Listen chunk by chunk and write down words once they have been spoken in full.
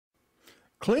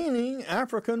Cleaning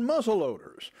African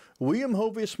Muzzleloaders, William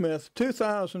Hovey Smith,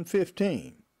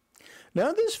 2015.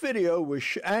 Now this video was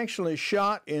actually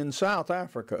shot in South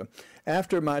Africa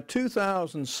after my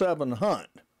 2007 hunt,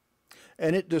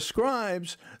 and it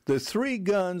describes the 3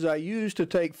 guns I used to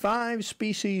take 5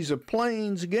 species of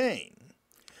plains game.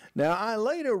 Now I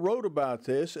later wrote about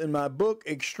this in my book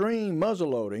Extreme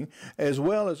Muzzleloading, as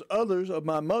well as others of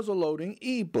my muzzleloading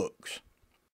e-books.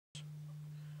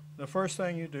 The first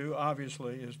thing you do,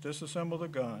 obviously, is disassemble the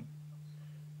gun.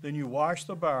 Then you wash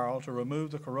the barrel to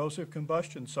remove the corrosive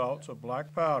combustion salts of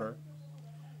black powder.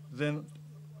 Then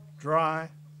dry,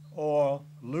 oil,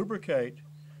 lubricate,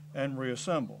 and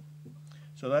reassemble.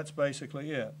 So that's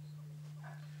basically it.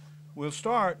 We'll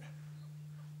start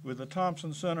with the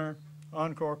Thompson Center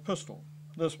Encore pistol,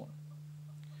 this one.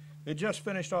 It just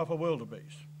finished off a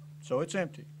wildebeest, so it's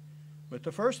empty. But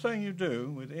the first thing you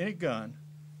do with any gun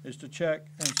is to check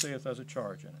and see if there's a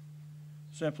charge in it.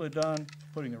 Simply done,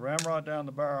 putting the ramrod down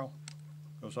the barrel,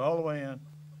 goes all the way in,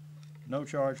 no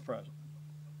charge present.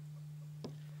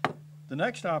 The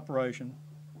next operation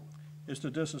is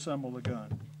to disassemble the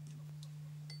gun.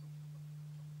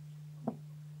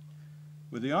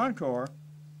 With the Encore,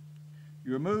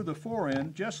 you remove the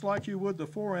fore-end just like you would the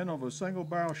fore-end of a single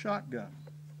barrel shotgun.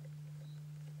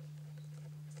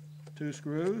 2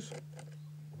 screws.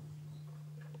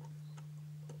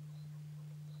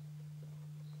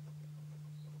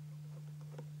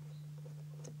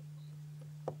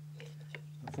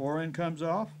 The fore-end comes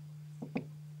off.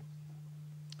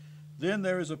 Then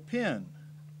there is a pin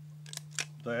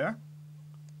there.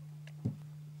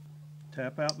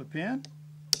 Tap out the pin.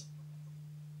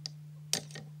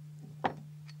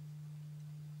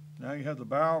 Now you have the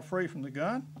barrel free from the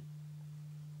gun.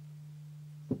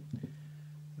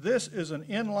 This is an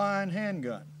inline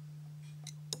handgun.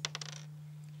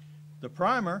 The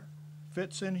primer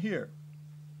fits in here.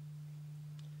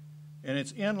 And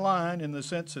it's inline in the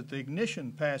sense that the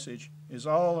ignition passage is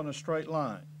all in a straight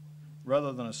line,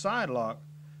 rather than a side lock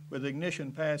where the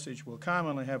ignition passage will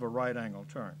commonly have a right angle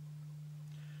turn.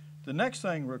 The next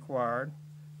thing required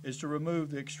is to remove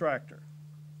the extractor.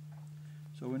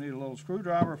 So we need a little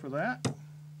screwdriver for that.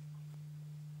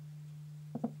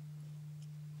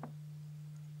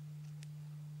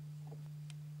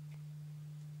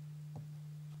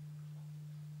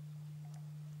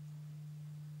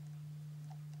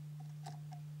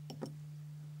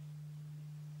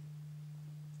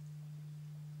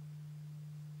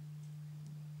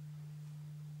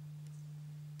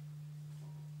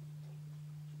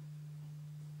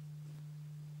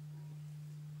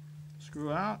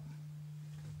 Screw out.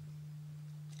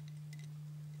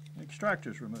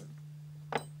 Extractor is removed.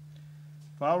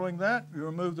 Following that, you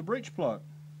remove the breech plug.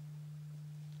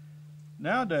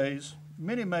 Nowadays,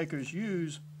 many makers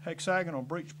use hexagonal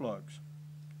breech plugs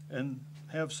and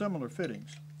have similar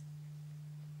fittings.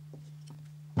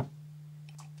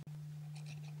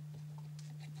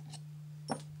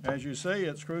 As you see,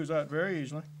 it screws out very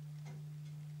easily.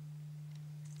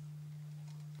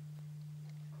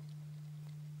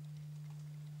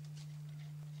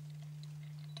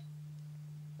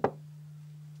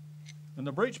 And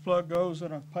the breech plug goes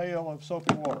in a pail of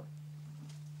soapy water,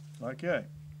 like that.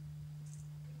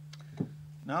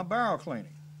 Now barrel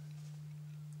cleaning.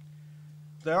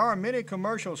 There are many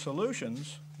commercial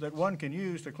solutions that one can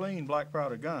use to clean black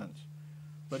powder guns,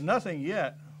 but nothing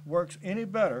yet works any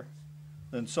better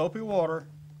than soapy water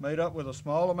made up with a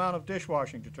small amount of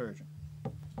dishwashing detergent.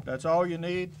 That's all you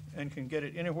need and can get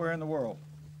it anywhere in the world.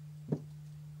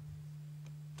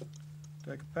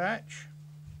 Take a patch.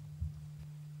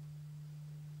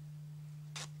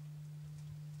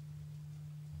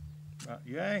 About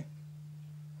yay.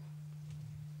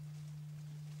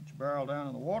 Put your barrel down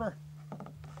in the water.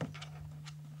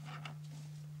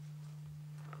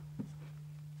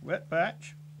 Wet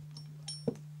patch.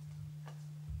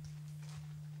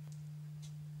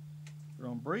 Put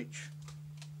on breech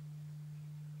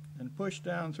and push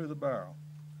down through the barrel.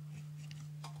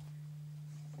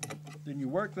 Then you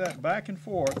work that back and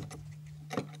forth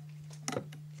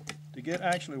to get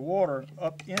actually water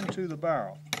up into the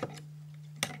barrel.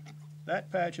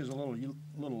 That patch is a little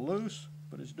loose,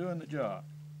 but it's doing the job.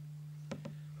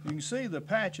 You can see the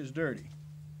patch is dirty.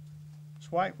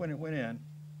 It's white when it went in,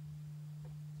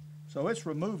 so it's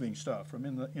removing stuff from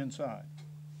the inside.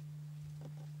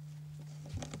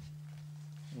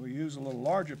 We use a little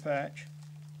larger patch.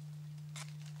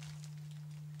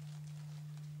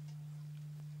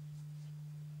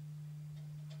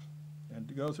 And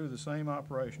to go through the same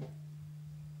operation.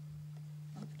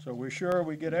 So we're sure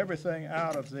we get everything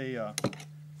out of the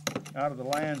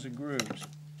lands and grooves.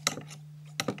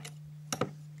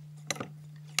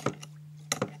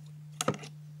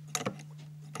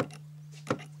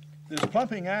 this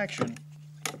pumping action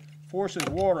forces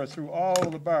water through all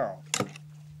of the barrel.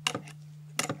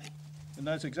 And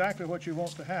that's exactly what you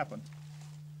want to happen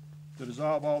to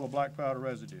dissolve all the black powder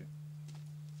residue.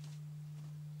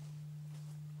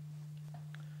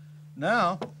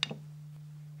 Now, the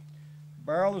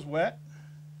barrel is wet.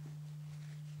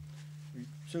 We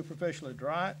superficially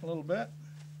dry it a little bit.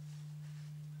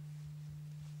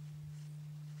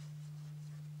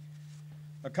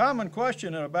 A common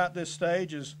question about this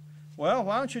stage is, well,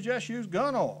 why don't you just use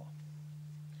gun oil?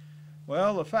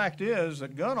 Well, the fact is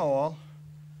that gun oil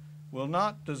will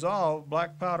not dissolve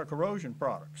black powder corrosion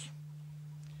products.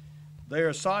 They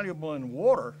are soluble in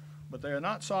water, but they are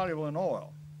not soluble in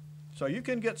oil. So you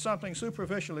can get something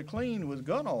superficially clean with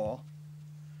gun oil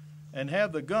and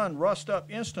have the gun rust up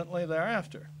instantly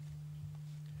thereafter.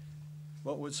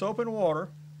 But with soap and water,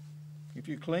 if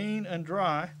you clean and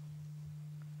dry,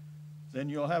 then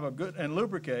you'll have a good, and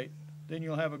lubricate, then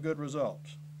you'll have a good result.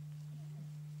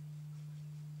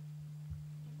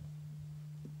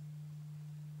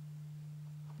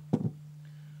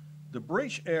 The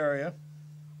breech area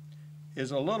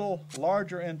is a little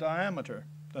larger in diameter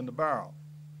than the barrel,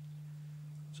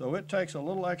 so it takes a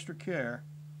little extra care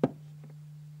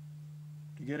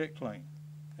to get it clean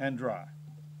and dry.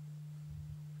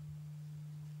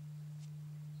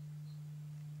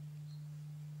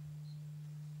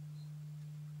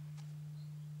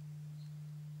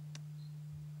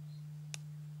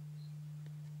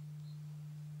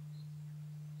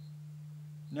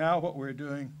 Now what we're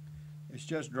doing is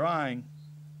just drying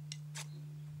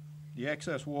the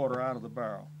excess water out of the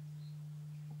barrel.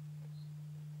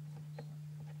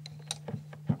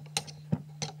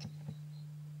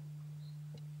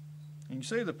 You can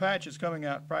see the patch is coming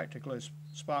out practically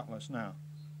spotless now.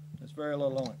 There's very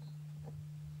little on it.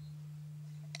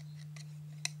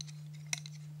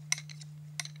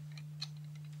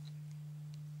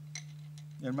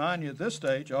 And mind you, at this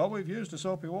stage, all we've used is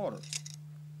soapy water.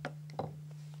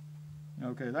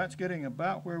 Okay, that's getting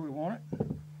about where we want it.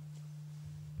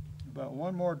 About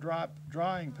one more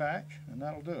drying patch, and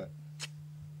that'll do it.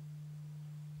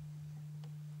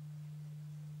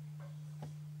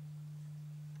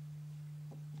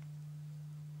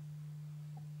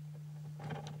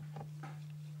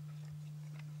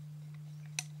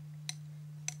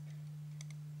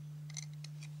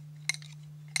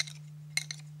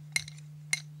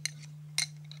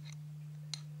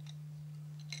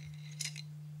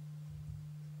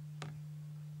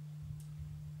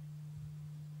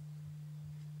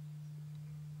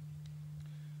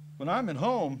 When I'm at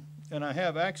home and I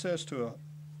have access to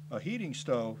a heating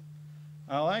stove,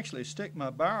 I'll actually stick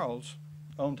my barrels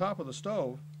on top of the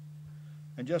stove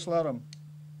and just let them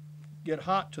get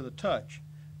hot to the touch,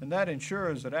 and that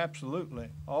ensures that absolutely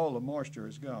all the moisture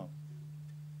is gone.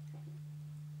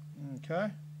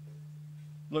 Okay,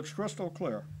 looks crystal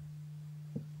clear.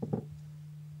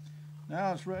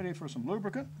 Now it's ready for some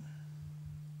lubricant,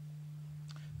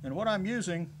 and what I'm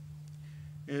using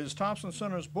is Thompson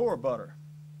Center's Boar Butter,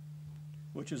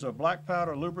 which is a black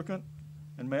powder lubricant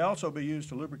and may also be used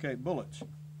to lubricate bullets.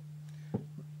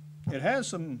 It has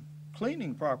some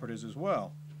cleaning properties as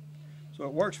well, so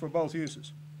it works for both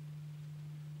uses.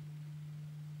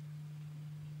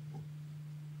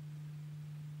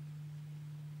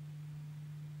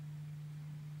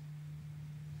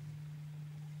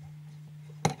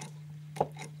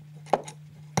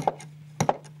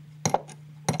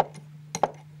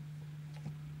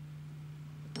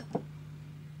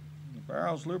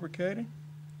 Barrel's lubricating.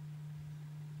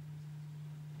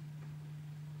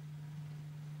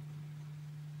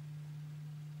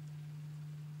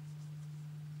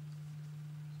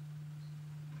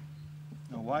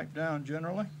 Now wipe down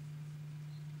generally.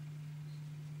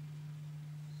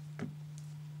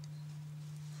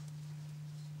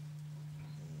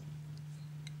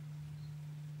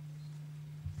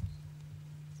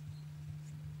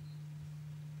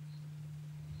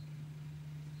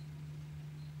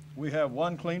 We have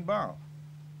one clean barrel.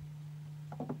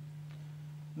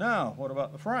 Now, what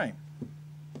about the frame?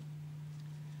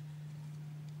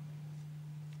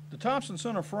 The Thompson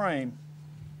Center frame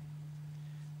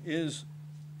is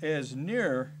as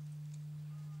near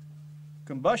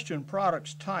combustion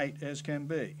products tight as can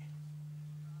be.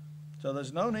 So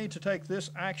there's no need to take this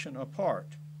action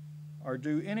apart or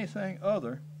do anything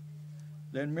other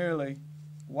than merely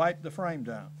wipe the frame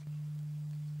down.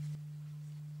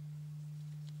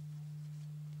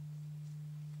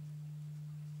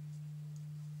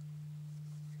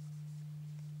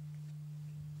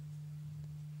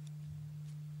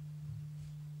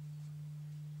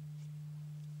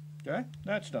 Okay,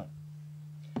 that's done.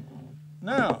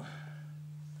 Now,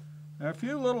 There are a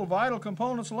few little vital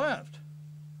components left.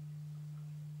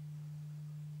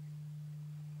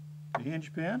 The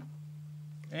hinge pin,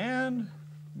 and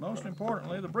most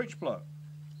importantly, the breech plug,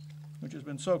 which has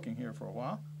been soaking here for a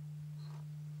while.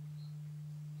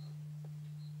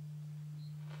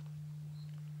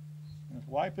 Just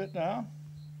wipe it down,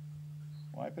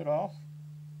 wipe it off.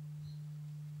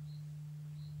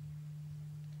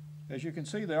 As you can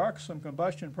see, there are some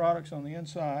combustion products on the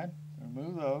inside.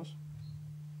 Remove those.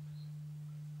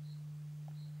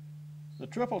 The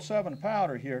 777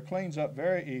 powder here cleans up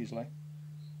very easily.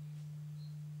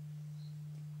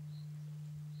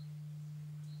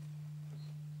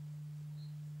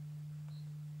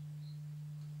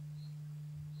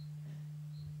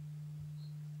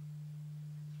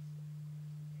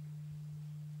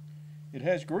 It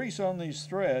has grease on these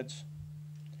threads.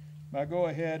 I go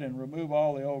ahead and remove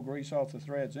all the old grease off the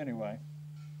threads anyway,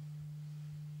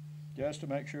 just to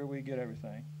make sure we get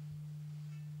everything.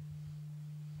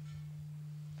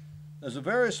 There's a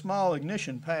very small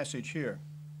ignition passage here,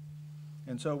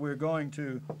 and so we're going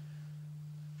to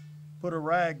put a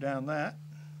rag down that.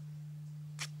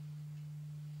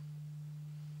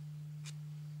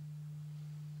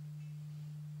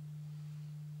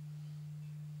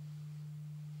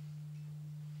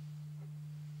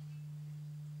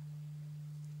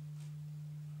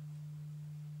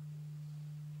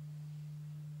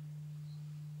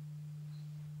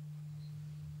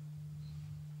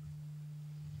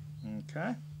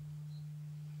 Okay.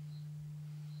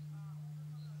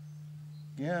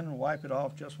 Again, wipe it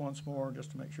off just once more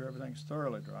just to make sure everything's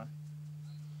thoroughly dry.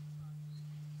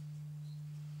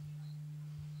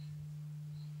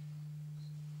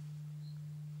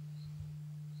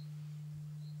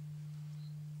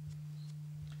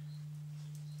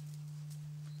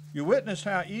 You witnessed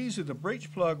how easy the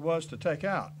breech plug was to take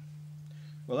out.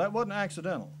 Well, that wasn't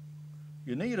accidental.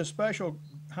 You need a special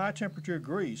high temperature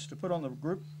grease to put on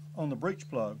the breech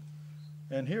plug,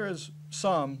 and here is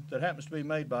some that happens to be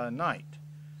made by Knight,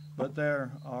 but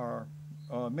there are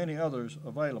many others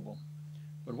available.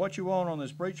 But what you want on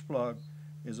this breech plug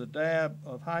is a dab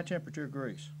of high temperature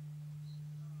grease.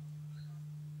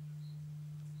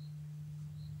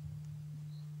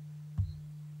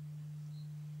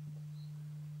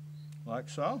 Like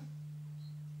so.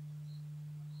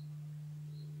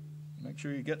 Make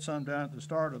sure you get some down at the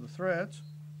start of the threads.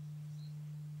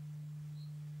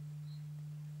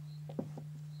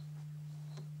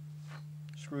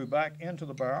 Screw back into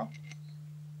the barrel.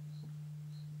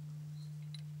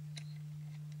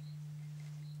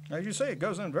 As you see, it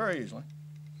goes in very easily.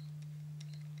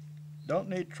 Don't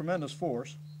need tremendous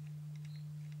force.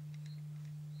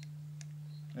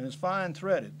 And it's fine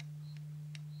threaded.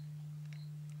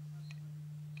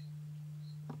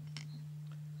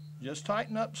 Just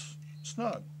tighten up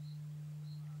snug.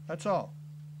 That's all.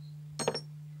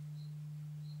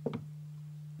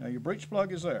 Now your breech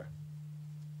plug is there.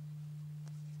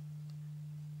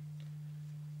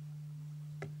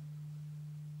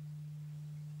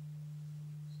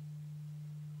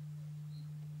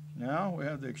 Now we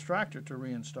have the extractor to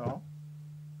reinstall.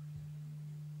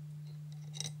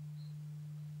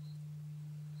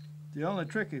 The only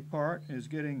tricky part is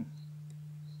getting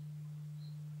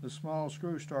the small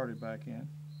screw started back in.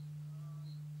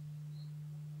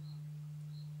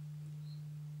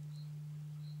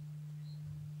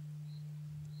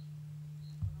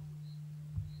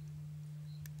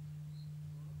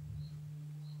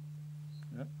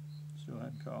 Yep, still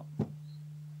hadn't caught.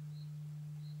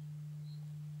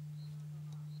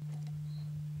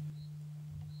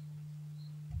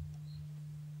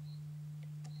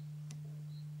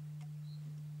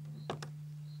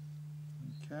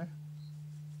 Okay.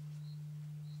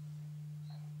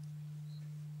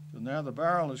 So now the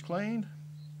barrel is cleaned,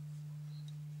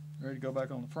 ready to go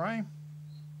back on the frame.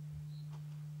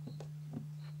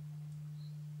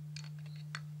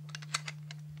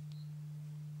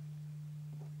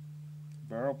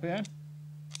 Barrel pin.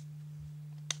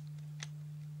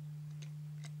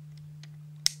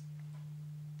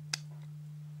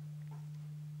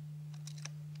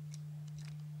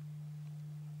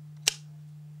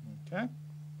 Okay.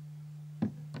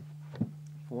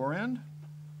 Fore end.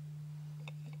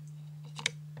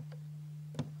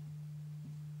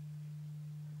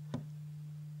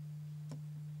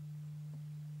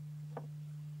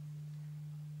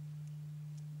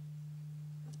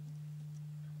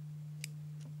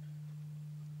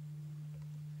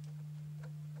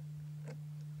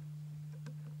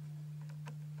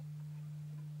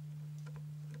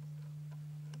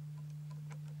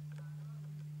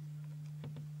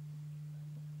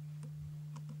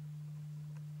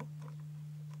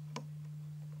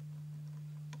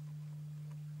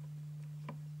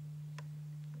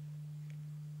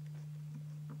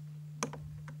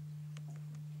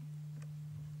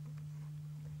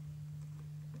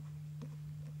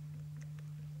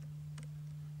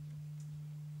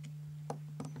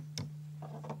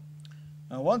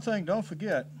 Now one thing don't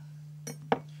forget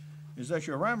is that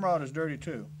your ramrod is dirty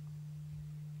too.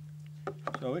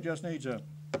 So it just needs a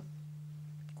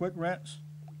quick rinse,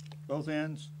 both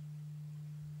ends.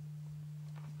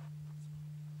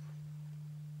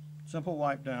 Simple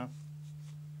wipe down.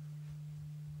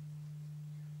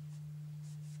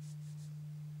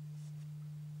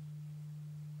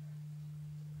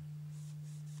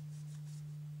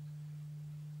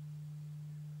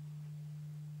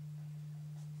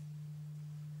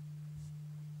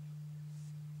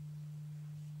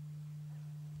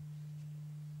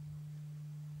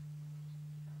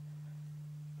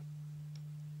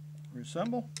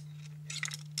 Reassemble.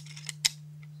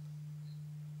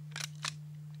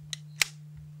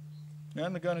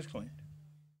 And the gun is cleaned.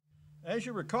 As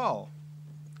you recall,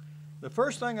 the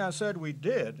first thing I said we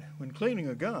did when cleaning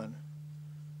a gun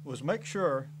was make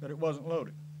sure that it wasn't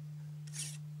loaded.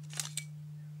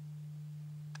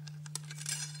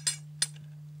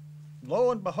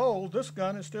 Lo and behold, this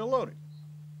gun is still loaded.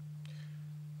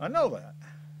 I know that.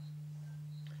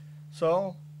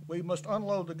 So we must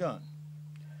unload the gun.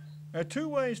 There are two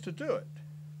ways to do it.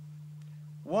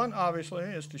 One, obviously,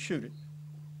 is to shoot it.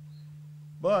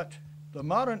 But the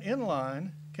modern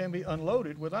inline can be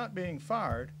unloaded without being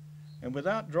fired and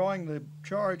without drawing the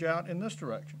charge out in this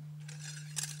direction.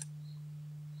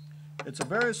 It's a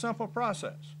very simple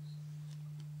process.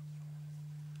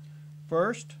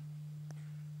 First,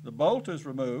 the bolt is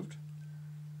removed.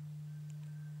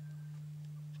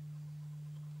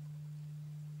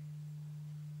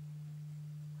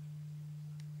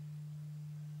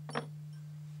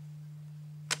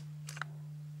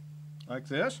 Like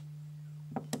this.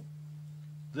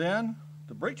 Then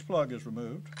the breech plug is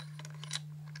removed.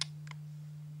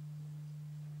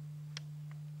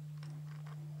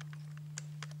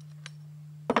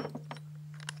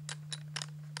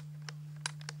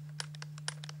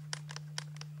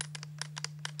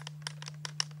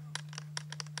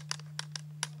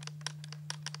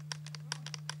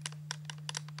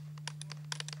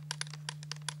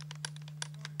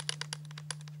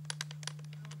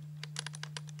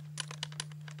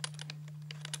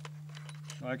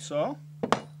 Like so.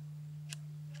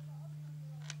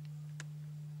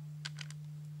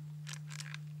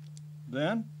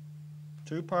 Then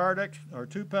two pellets,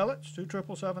 two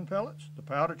 777 pellets. The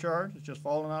powder charge is just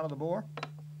falling out of the bore.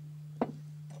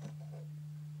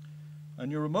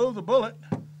 And you remove the bullet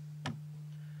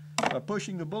by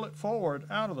pushing the bullet forward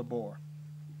out of the bore.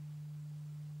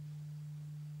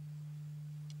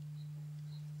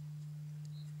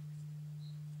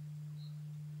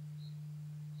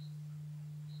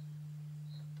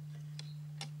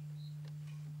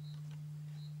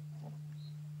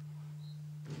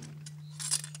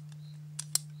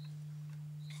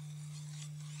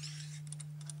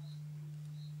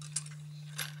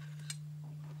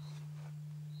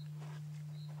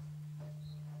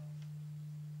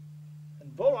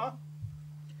 Voila!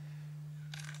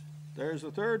 There's the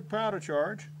third powder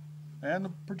charge and the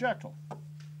projectile.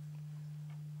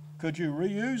 Could you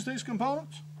reuse these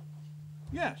components?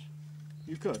 Yes,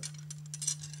 you could.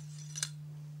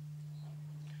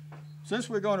 Since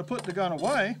we're going to put the gun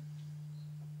away,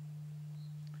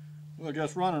 we'll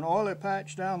just run an oily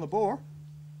patch down the bore.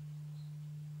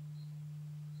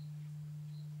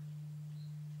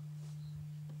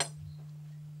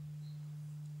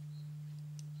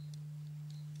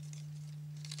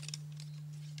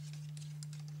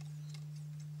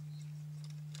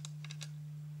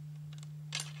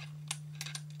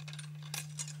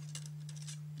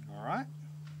 All right,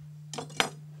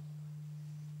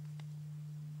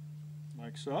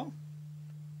 like so.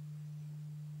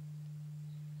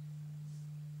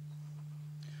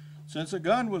 Since the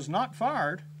gun was not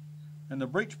fired and the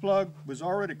breech plug was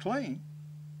already clean,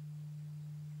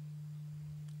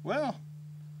 well,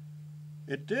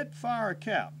 it did fire a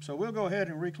cap, so we'll go ahead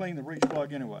and re-clean the breech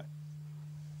plug anyway.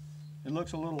 It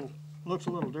looks a little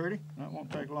dirty. That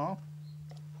won't take long.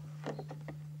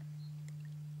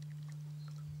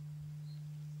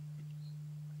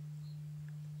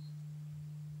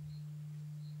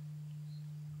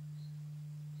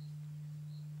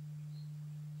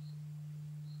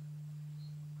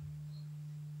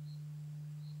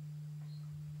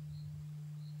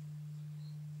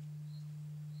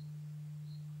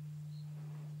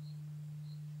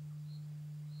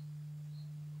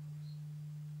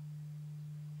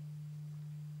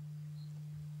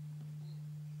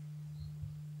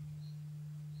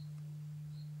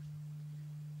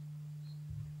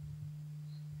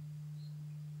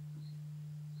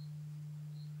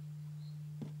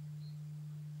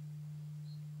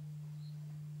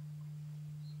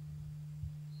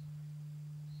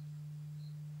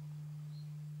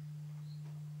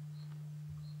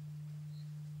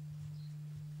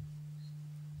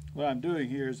 What I'm doing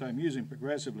here is I'm using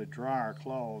progressively drier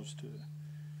cloths to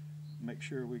make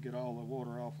sure we get all the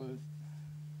water off of it.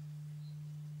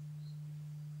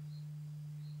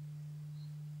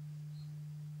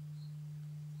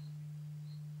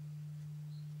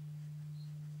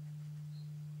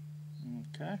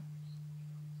 Okay.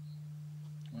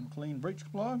 One clean breech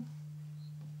plug.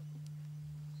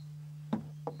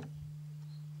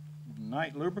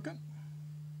 Night lubricant.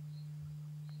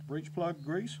 Breech plug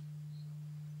grease.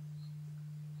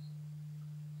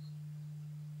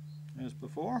 As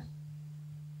before.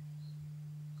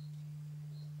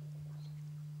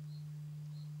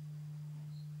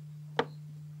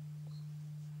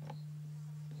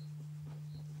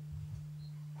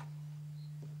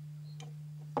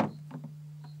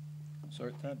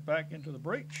 Insert that back into the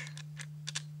breech.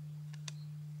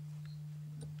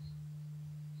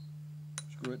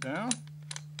 Screw it down.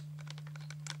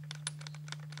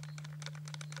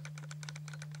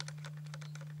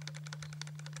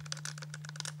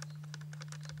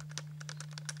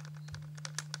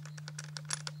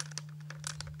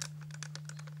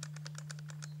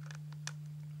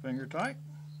 Finger tight.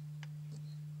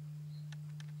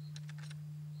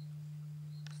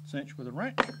 Cinch with a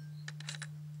wrench.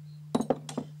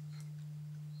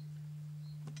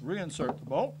 Reinsert the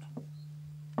bolt.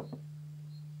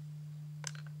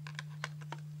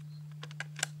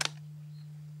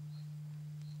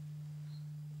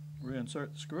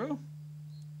 Reinsert the screw.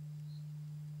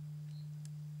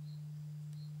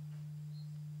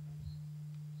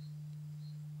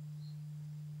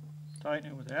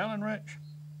 Tighten it with the Allen wrench.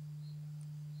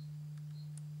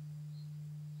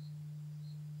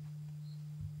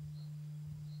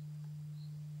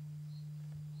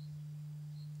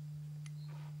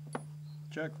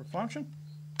 Check for function.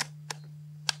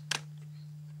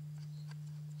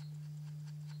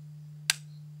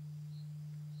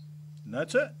 And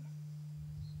that's it.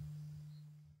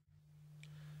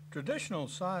 Traditional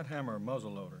side hammer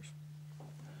muzzleloaders,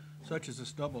 such as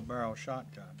this double barrel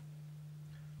shotgun,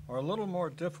 are a little more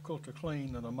difficult to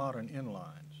clean than the modern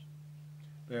inlines.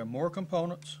 They have more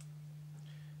components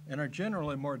and are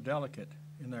generally more delicate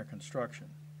in their construction.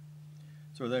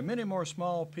 So there are many more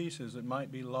small pieces that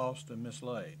might be lost and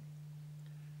mislaid.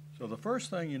 So the first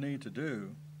thing you need to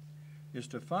do is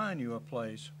to find you a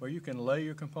place where you can lay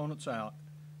your components out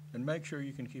and make sure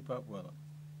you can keep up with them.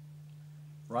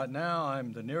 Right now,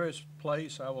 the nearest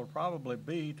place I will probably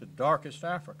be to darkest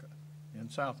Africa, in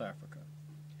South Africa.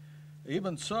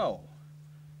 Even so,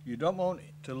 you don't want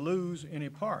to lose any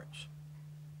parts.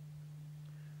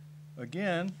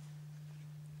 Again,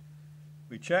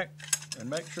 we check and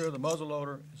make sure the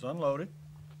muzzleloader is unloaded.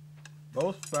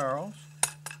 Both barrels.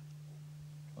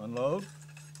 Unload.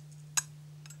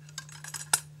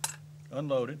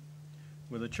 Unloaded.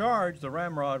 With a charge, the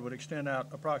ramrod would extend out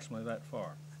approximately that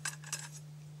far.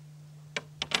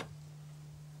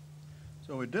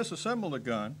 So we disassemble the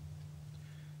gun.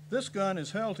 This gun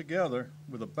is held together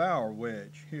with a barrel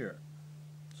wedge here.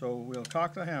 So we'll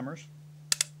cock the hammers,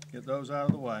 get those out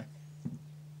of the way.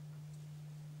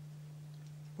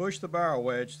 Push the barrel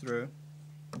wedge through.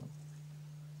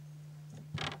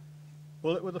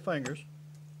 Pull it with the fingers.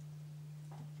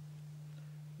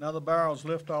 Now the barrels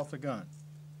lift off the gun.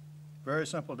 Very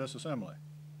simple disassembly.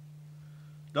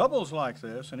 Doubles like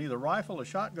this, in either rifle or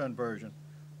shotgun version,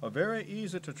 are very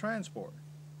easy to transport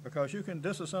because you can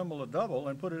disassemble a double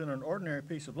and put it in an ordinary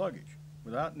piece of luggage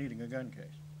without needing a gun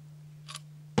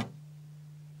case.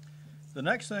 The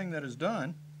next thing that is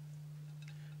done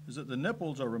is that the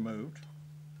nipples are removed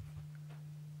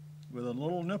with a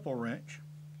little nipple wrench.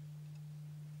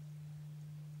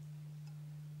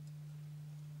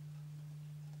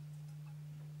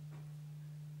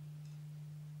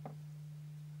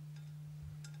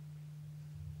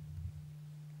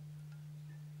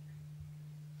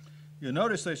 You'll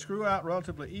notice they screw out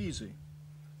relatively easy.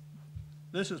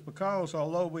 This is because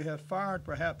although we have fired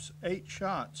perhaps 8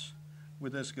 shots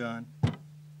with this gun,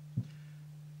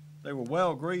 they were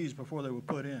well greased before they were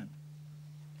put in.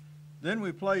 Then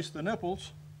we place the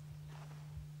nipples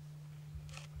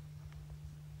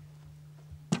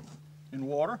in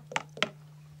water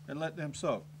and let them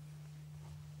soak.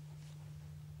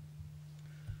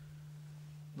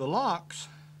 The locks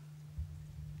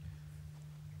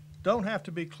don't have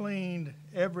to be cleaned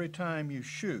every time you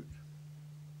shoot.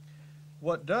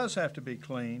 What does have to be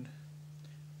cleaned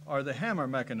are the hammer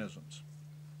mechanisms,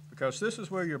 because this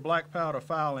is where your black powder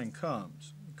fouling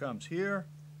comes. It comes here,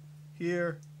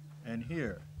 here, and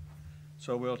here.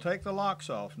 So we'll take the locks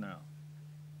off now.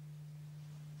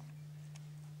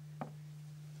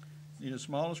 Need a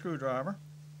smaller screwdriver.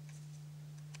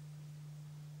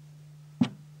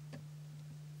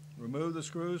 remove the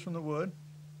screws from the wood.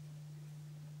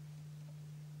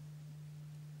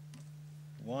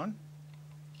 1.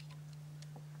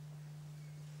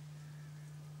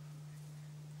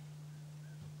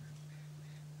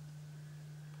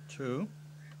 2. 3.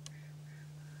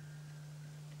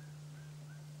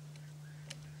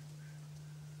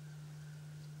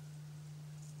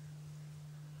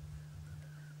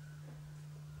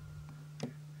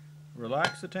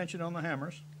 Relax the tension on the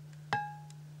hammers,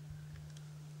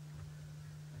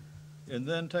 and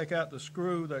then take out the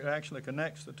screw that actually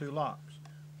connects the two locks.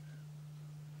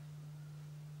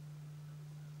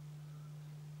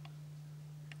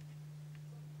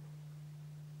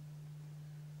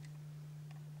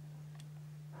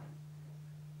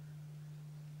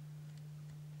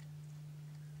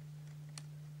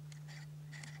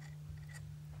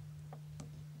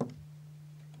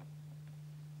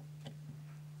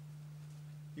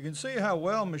 You can see how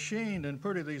well machined and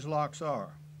pretty these locks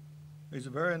are. These are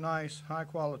very nice, high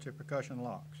quality percussion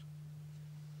locks.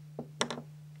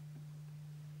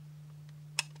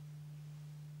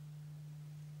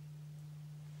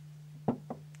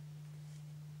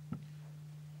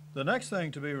 The next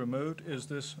thing to be removed is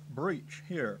this breech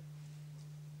here.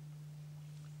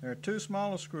 There are 2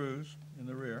 smaller screws in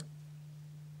the rear.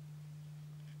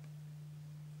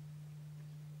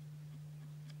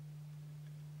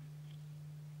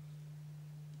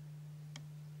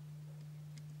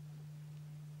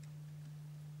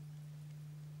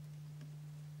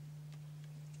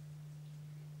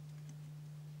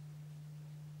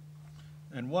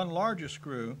 And 1 larger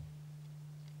screw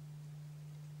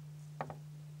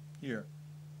here.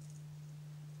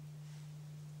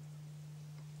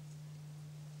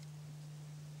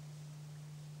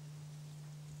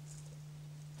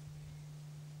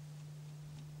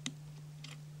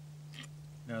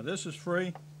 Now this is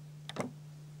free.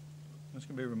 This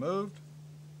can be removed,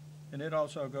 and it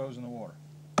also goes in the water.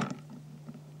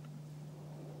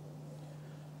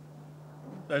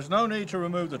 There's no need to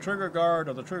remove the trigger guard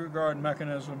or the trigger guard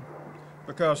mechanism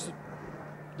because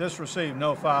this received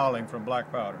no fouling from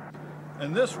black powder.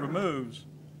 And this removes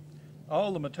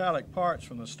all the metallic parts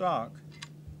from the stock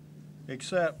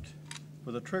except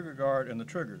for the trigger guard and the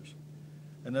triggers.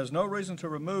 And there's no reason to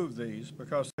remove these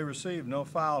because they receive no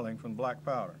fouling from black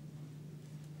powder.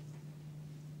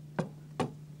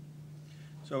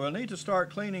 So we'll need to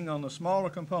start cleaning on the smaller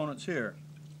components here.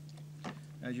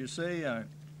 As you see, I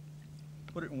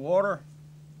put it in water.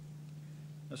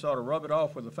 This ought to rub it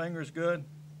off with the fingers good.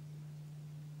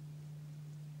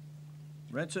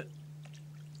 Rinse it,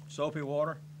 soapy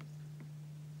water.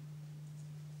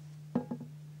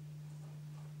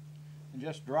 And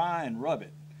just dry and rub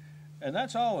it. And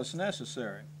that's all that's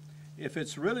necessary. If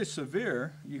it's really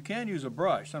severe, you can use a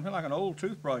brush. Something like an old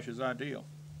toothbrush is ideal.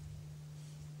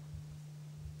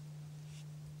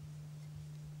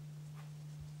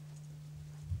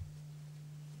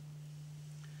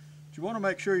 But you want to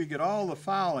make sure you get all the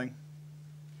fouling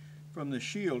from the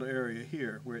shield area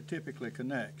here where it typically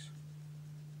connects.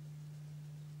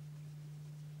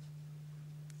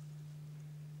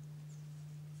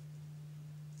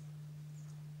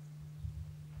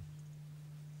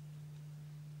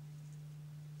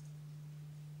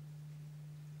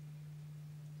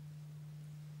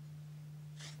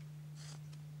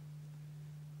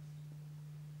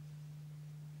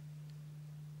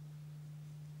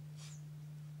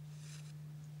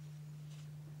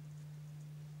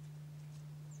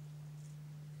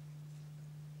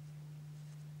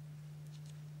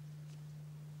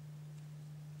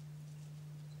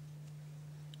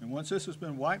 And once this has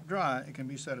been wiped dry, it can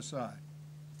be set aside.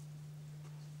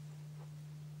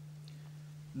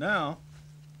 Now,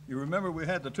 you remember we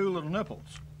had the 2 little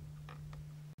nipples.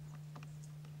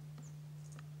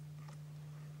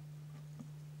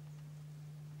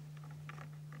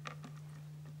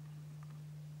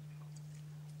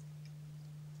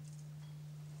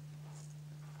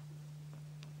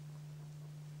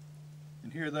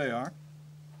 And here they are.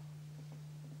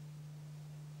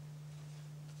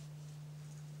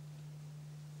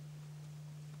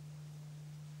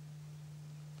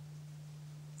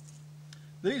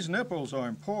 These nipples are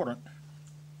important,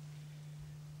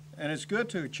 and it's good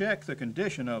to check the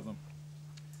condition of them.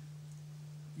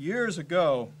 Years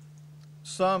ago,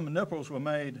 some nipples were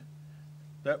made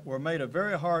that were made of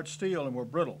very hard steel and were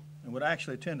brittle and would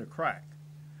actually tend to crack.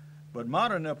 But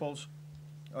modern nipples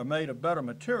are made of better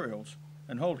materials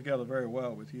and hold together very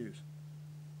well with use.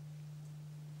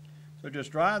 So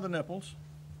just dry the nipples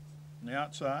on the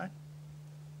outside.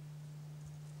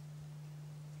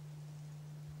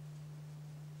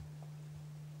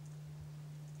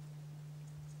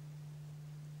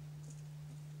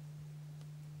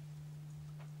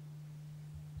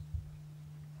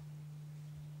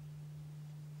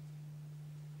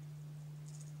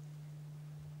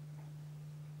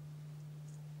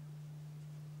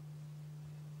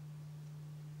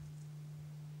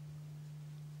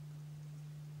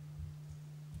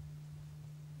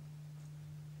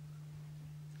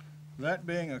 That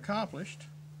being accomplished,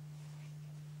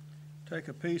 take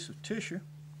a piece of tissue,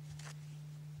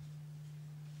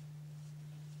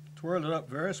 twirl it up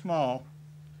very small,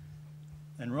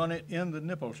 and run it in the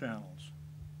nipple channels,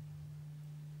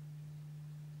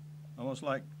 almost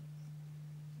like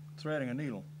threading a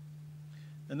needle.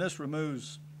 And this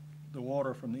removes the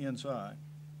water from the inside.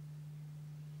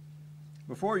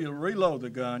 Before you reload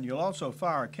the gun, you'll also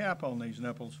fire a cap on these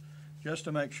nipples just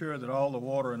to make sure that all the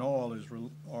water and oil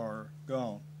are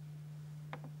gone.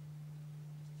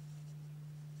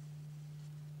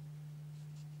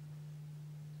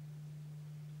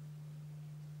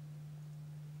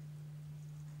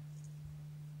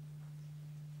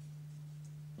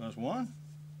 That's one.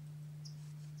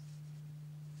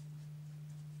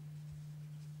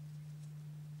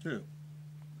 Two.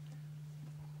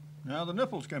 Now the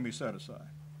nipples can be set aside.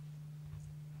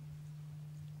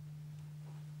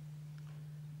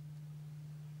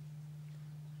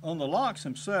 On the locks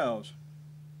themselves,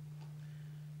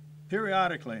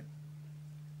 periodically,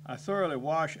 I thoroughly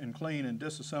wash and clean and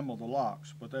disassemble the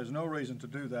locks, but there's no reason to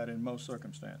do that in most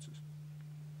circumstances.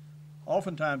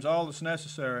 Oftentimes, all that's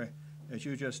necessary is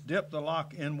you just dip the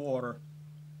lock in water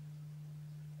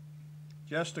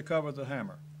just to cover the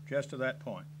hammer, just to that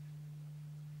point.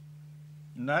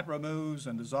 And that removes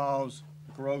and dissolves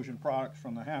the corrosion products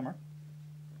from the hammer.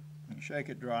 And shake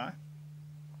it dry.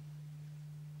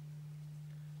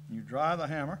 You dry the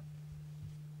hammer.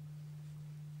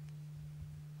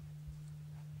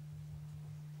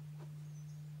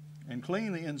 And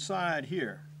clean the inside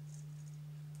here.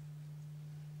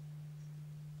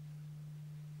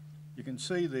 You can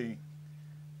see the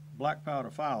black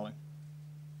powder fouling.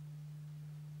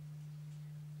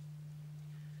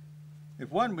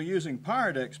 If one were using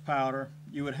Pyrex powder,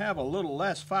 you would have a little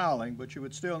less fouling, but you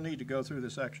would still need to go through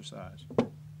this exercise.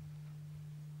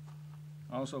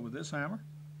 Also with this hammer.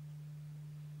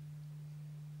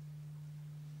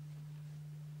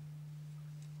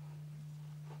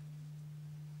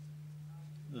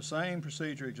 The same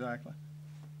procedure exactly.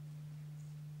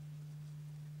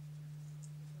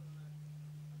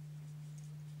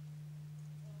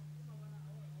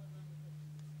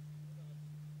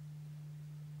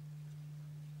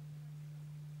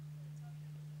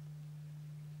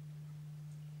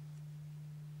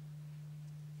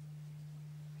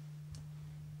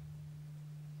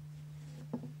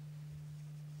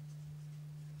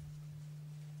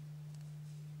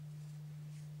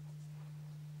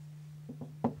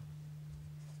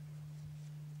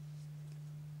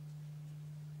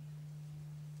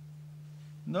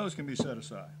 And those can be set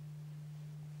aside.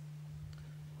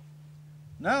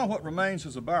 Now what remains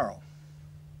is a barrel.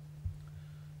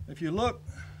 If you look,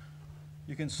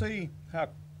 you can see how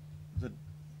the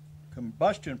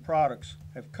combustion products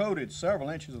have coated several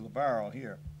inches of the barrel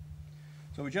here.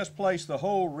 So we just place the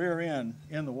whole rear end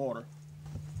in the water.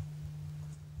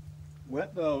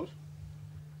 Wet those.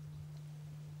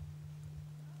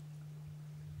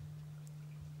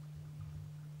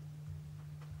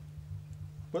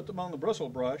 Put them on the bristle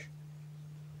brush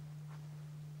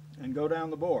and go down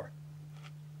the bore.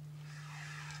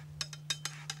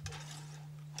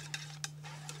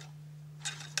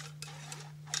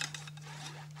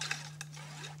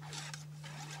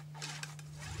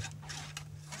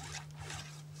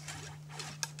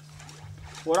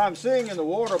 What I'm seeing in the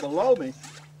water below me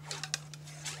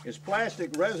is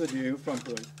plastic residue from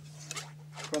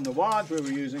the wads we were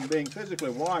using being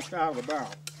physically washed out of the barrel.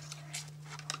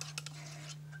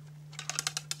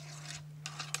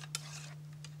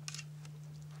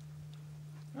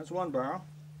 That's one barrel.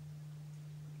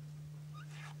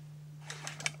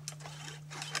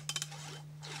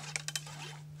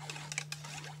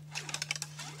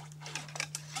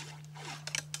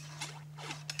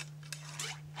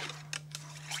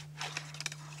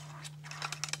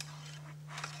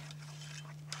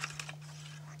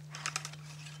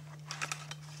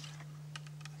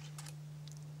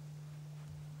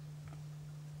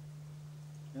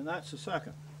 And that's the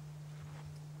second.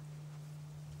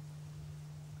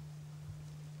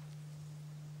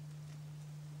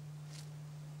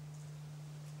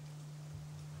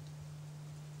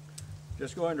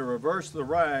 Just going to reverse the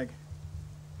rag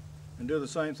and do the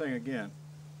same thing again.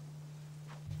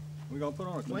 We're going to put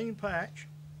on a clean patch,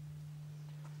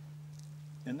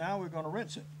 and now we're going to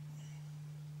rinse it.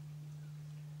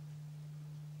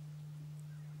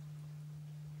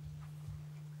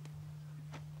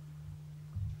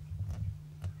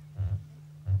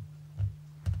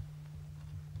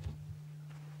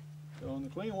 So in the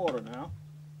clean water now,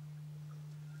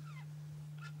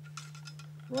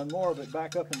 run more of it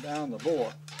back up and down the bore.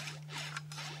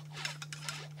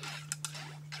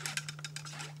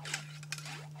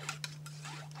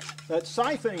 That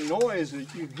siphoning noise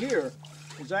that you hear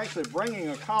is actually bringing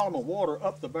a column of water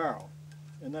up the barrel.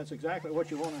 And that's exactly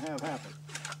what you want to have happen.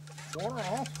 Water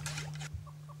off.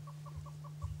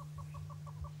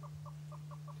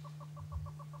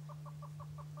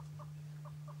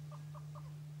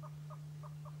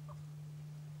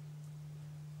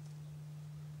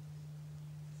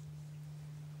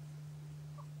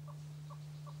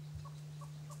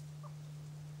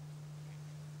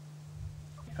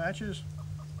 Patches.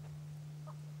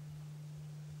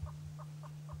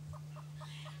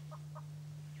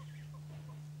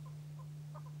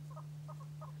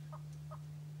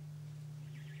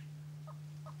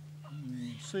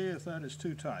 See if that is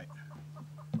too tight.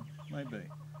 Maybe.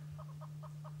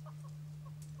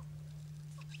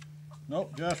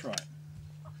 Nope, just right.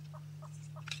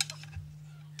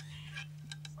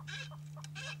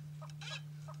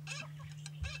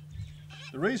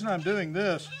 The reason I'm doing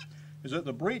this is that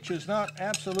the breech is not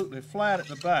absolutely flat at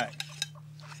the back.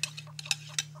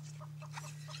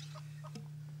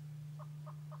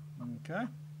 Okay.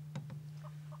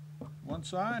 One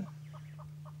side.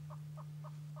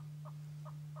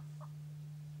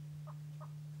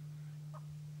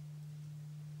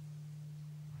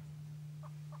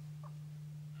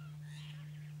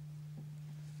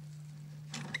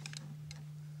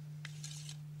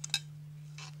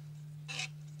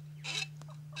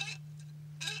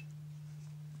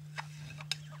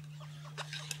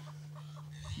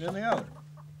 Then the other.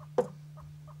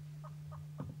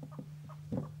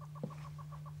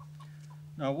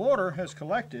 Now water has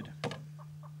collected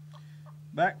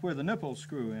back where the nipples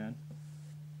screw in.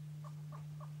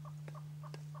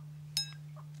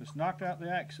 Just knocked out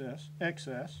the excess.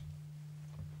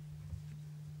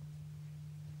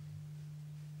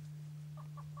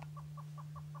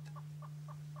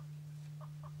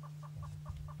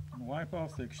 And wipe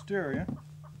off the exterior.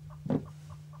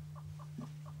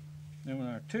 Then with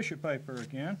our tissue paper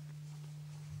again,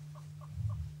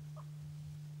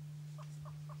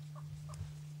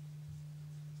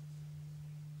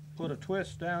 put a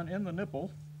twist down in the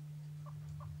nipple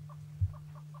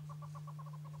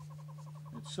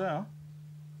itself.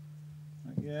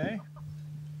 Okay.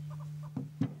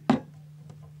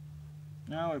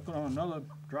 Now we put on another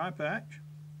dry patch.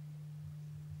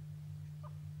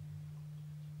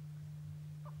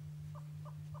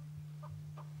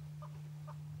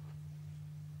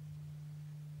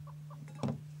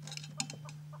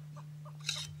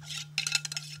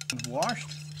 Washed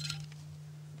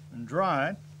and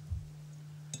dried,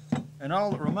 and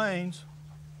all that remains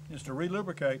is to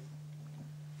re-lubricate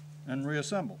and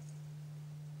reassemble.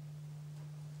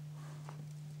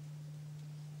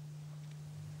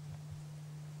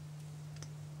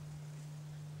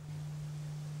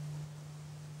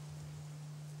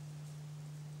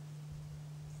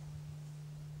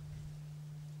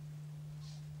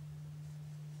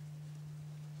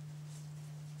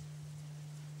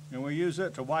 And we use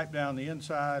it to wipe down the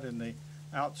inside and the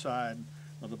outside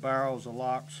of the barrels, the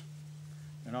locks,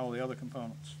 and all the other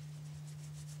components.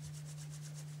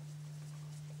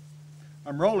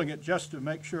 I'm rolling it just to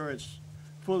make sure it's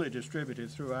fully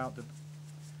distributed throughout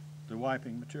the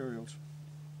wiping materials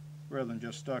rather than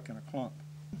just stuck in a clump.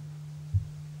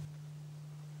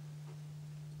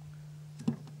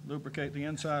 Lubricate the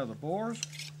inside of the bores.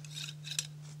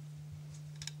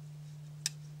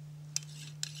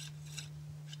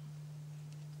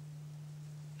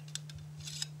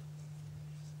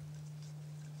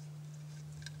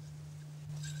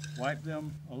 Wipe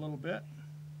them a little bit.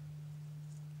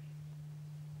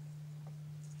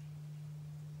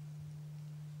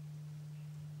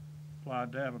 Apply a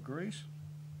dab of grease.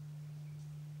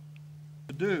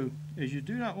 What to do is you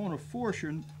do not want to force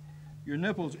your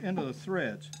nipples into the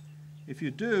threads. If you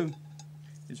do,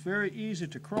 it's very easy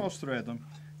to cross thread them,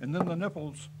 and then the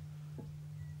nipples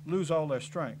lose all their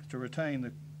strength to retain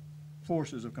the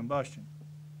forces of combustion.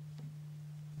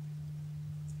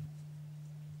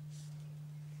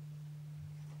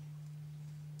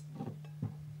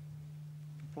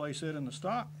 Place it in the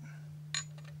stock.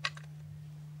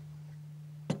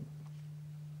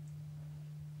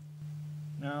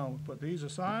 Now we'll put these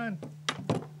aside.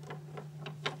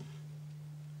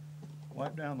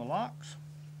 Wipe down the locks.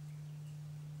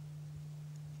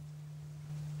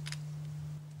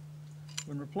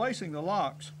 When replacing the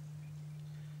locks,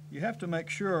 you have to make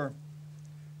sure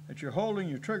that you're holding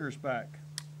your triggers back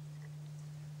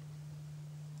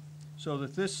so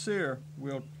that this sear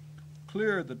will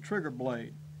clear the trigger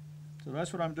blade. So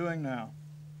that's what I'm doing now.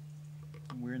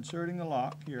 We're inserting the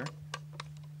lock here,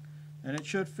 and it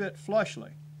should fit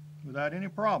flushly without any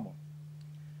problem.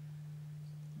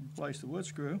 Place the wood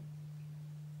screw.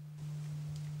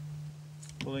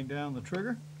 Pulling down the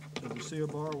trigger so the seal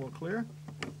bar will clear.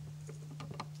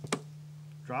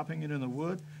 Dropping it in the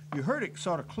wood. You heard it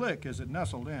sort of click as it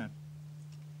nestled in.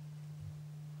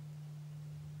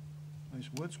 Nice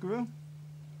wood screw.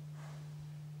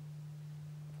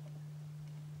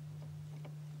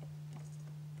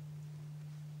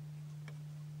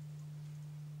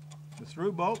 The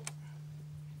through bolt.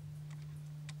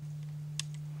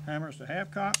 Hammers the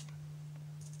half cock.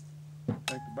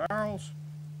 Take the barrels.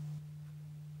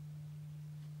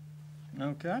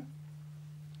 Okay.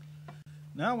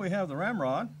 Now we have the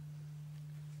ramrod.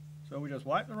 So we just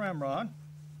wipe the ramrod.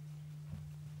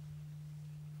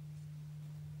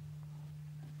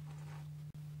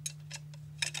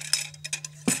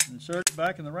 Insert it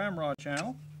back in the ramrod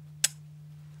channel.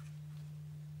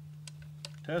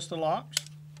 Test the locks.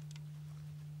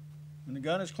 And the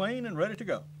gun is clean and ready to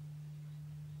go.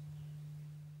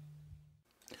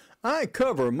 I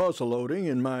cover muzzleloading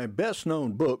in my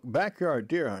best-known book, Backyard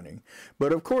Deer Hunting,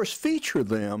 but of course feature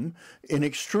them in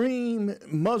Extreme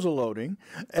Muzzleloading,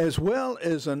 as well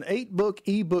as an 8-book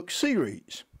ebook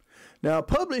series. Now,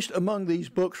 published among these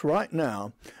books right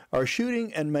now are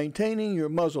Shooting and Maintaining Your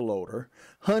Muzzleloader,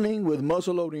 Hunting with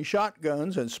Muzzleloading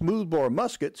Shotguns and Smoothbore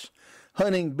Muskets,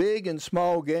 Hunting Big and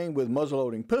Small Game with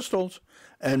Muzzleloading Pistols,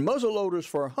 and Muzzleloaders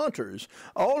for Hunters,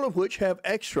 all of which have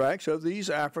extracts of these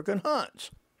African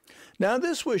hunts. Now,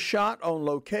 this was shot on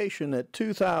location at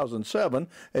 2007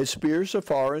 at Spear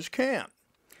Safari's camp.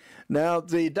 Now,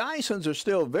 the Dysons are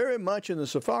still very much in the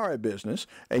safari business,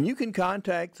 and you can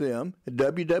contact them at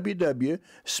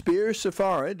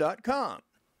www.spearsafari.com.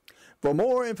 For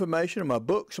more information on my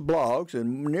books, blogs,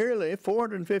 and nearly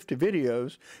 450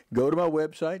 videos, go to my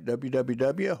website,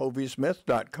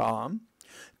 www.hoviesmith.com.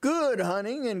 Good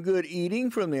hunting and good eating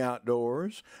from the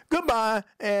outdoors. Goodbye,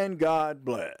 and God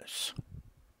bless.